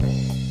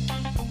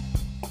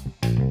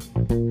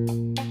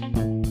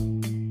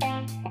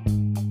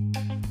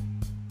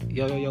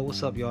Yo,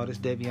 what's up, y'all? This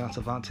is Davion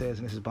Cervantes,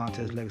 and this is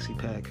Bontez Legacy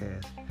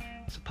Podcast.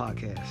 It's a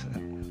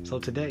podcast. So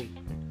today,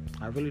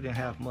 I really didn't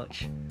have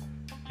much.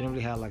 Didn't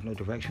really have no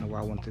direction of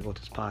where I wanted to go with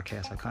this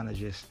podcast. I kind of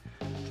just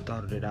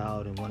started it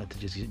out and wanted to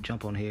just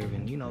jump on here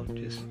and,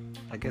 just,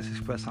 I guess,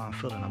 express how I'm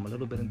feeling. I'm a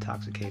little bit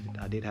intoxicated.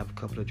 I did have a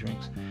couple of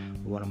drinks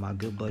with one of my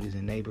good buddies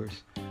and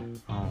neighbors,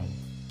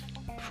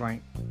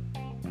 Frank.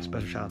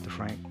 Special shout out to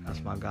Frank.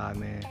 That's my guy,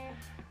 man.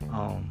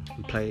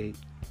 We played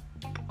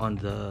on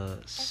the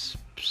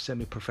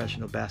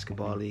semi-professional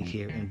basketball league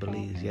here in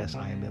Belize. Yes,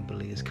 I am in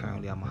Belize.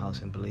 Currently, I'm a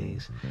house in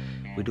Belize.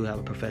 We do have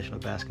a professional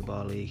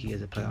basketball league. He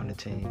is a player on the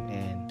team,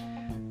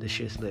 and the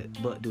shit's lit.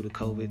 But due to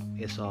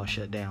COVID, it's all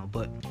shut down.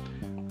 But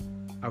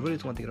I really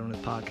just want to get on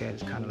this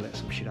podcast, kind of let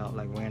some shit out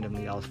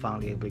randomly. I was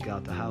finally able to get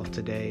out the house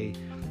today.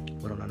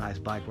 Went on a nice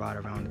bike ride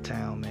around the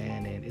town,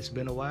 man. And it's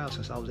been a while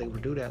since I was able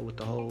to do that with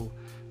the whole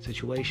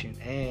situation.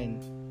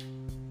 And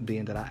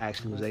being that I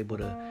actually was able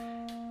to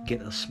get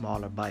a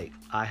smaller bike.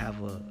 I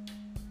have a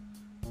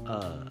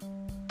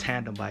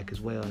tandem bike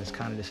as well, and it's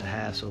kind of just a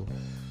hassle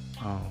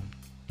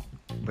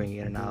bringing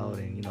it in and out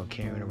and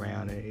carrying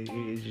around, and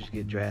it just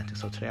get drastic.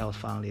 So today I was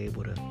finally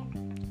able to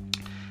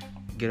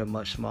get a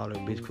much smaller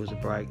beach cruiser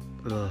bike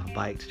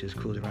to just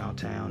cruise around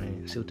town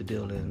and see what the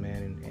deal is,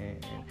 man.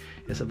 And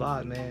it's a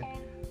vibe, man.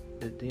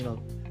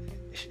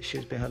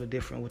 Shit's been hella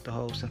different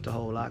since the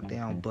whole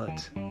lockdown,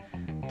 but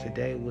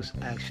today was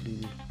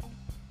actually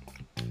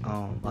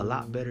a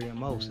lot better than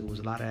most. It was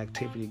a lot of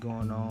activity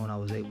going on. I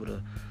was able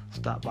to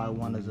stop by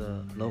one of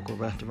the local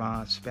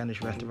restaurants, Spanish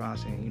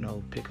restaurants,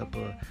 and pick up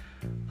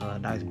a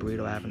nice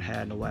burrito I haven't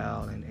had in a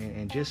while,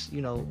 and just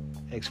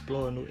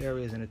explore new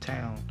areas in the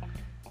town,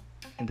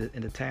 in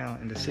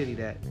the city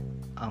that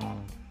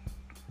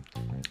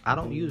I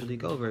don't usually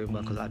go very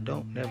much because I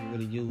don't never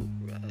really use.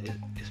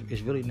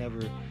 It's really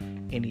never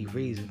any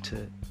reason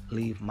to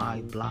leave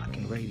my block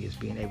and radius,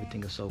 being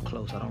everything is so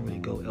close. I don't really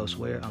go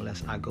elsewhere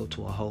unless I go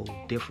to a whole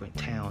different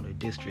town or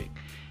district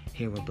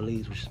here in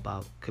Belize, which is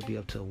could be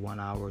up to 1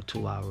 hour or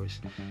 2 hours,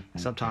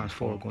 and sometimes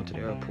 4 going to the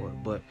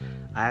airport. But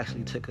I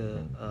actually took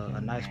a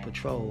nice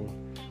patrol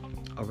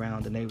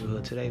around the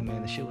neighborhood today,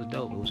 man. The shit was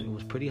dope. It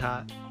was pretty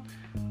hot,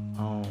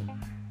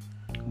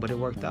 but it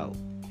worked out,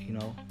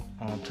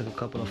 took a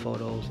couple of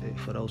photos.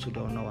 For those who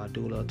don't know, I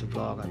do love to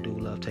vlog. I do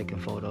love taking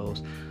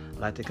photos. I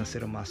like to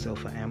consider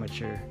myself an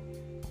amateur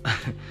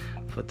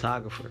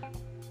photographer.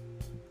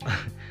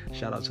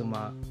 Shout out to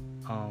my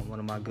one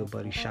of my good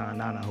buddies, Sean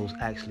Nana, who's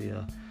actually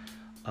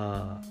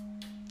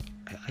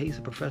he's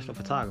a professional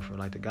photographer.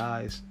 The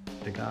guy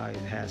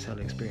has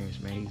hella experience,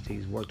 man.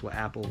 He's worked with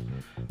Apple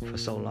for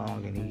so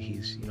long, and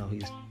he's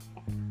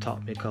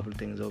taught me a couple of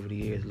things over the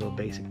years, little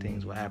basic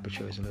things with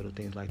apertures and little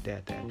things like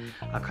that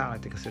I kind of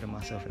like to consider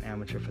myself an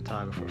amateur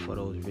photographer for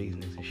those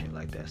reasons and shit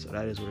like that. So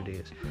that is what it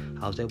is.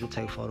 I was able to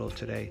take photos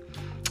today.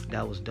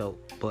 That was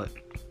dope. But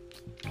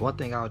one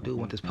thing I would do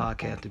want this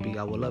podcast to be,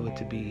 I would love it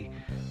to be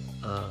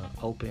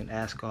open,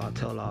 ask all,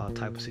 tell all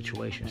type of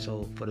situation.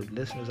 So for the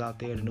listeners out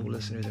there, the new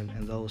listeners,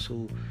 and those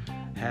who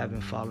have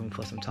been following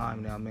for some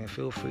time now, man,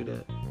 feel free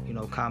to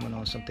comment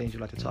on some things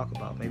you'd like to talk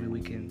about. Maybe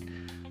we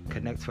can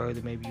connect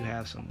further. Maybe you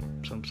have some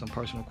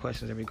personal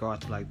questions in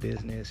regard to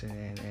business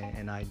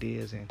and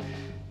ideas, and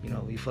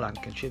you feel I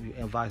can contribute,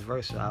 and vice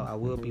versa. I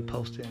will be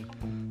posting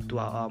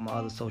throughout all my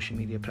other social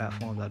media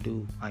platforms.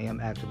 I am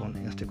active on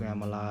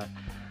Instagram a lot,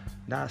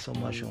 not so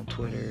much on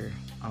Twitter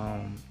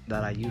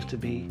that I used to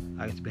be.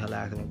 I used to be hella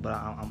active, but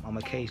I'm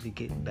occasionally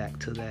getting back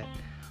to that.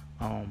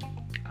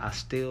 I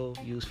still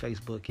use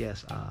Facebook.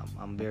 Yes,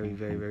 I'm very,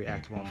 very, very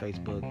active on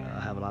Facebook. I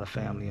have a lot of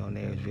family on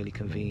there. It's really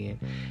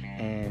convenient,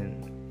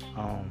 and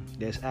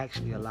there's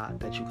actually a lot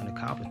that you can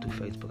accomplish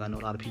through Facebook. I know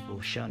a lot of people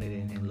shun it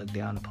and look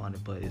down upon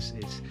it, but it's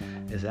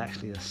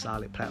actually a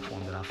solid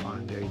platform that I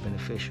find very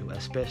beneficial,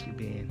 especially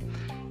being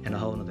in a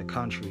whole other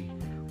country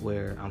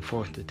where I'm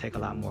forced to take a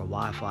lot more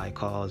Wi-Fi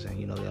calls, and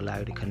they allow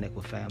you to connect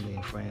with family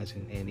and friends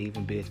and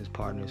even business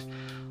partners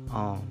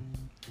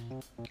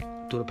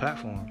through the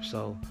platform.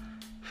 So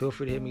feel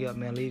free to hit me up,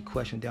 man. Leave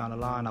questions down the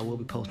line. I will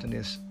be posting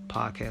this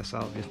podcast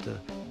out just to,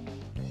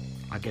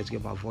 I guess,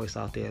 get my voice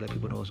out there, let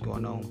people know what's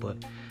going on. But,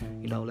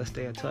 let's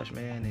stay in touch,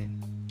 man.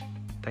 And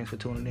thanks for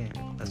tuning in.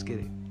 Let's get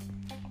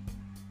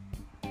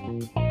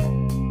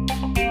it.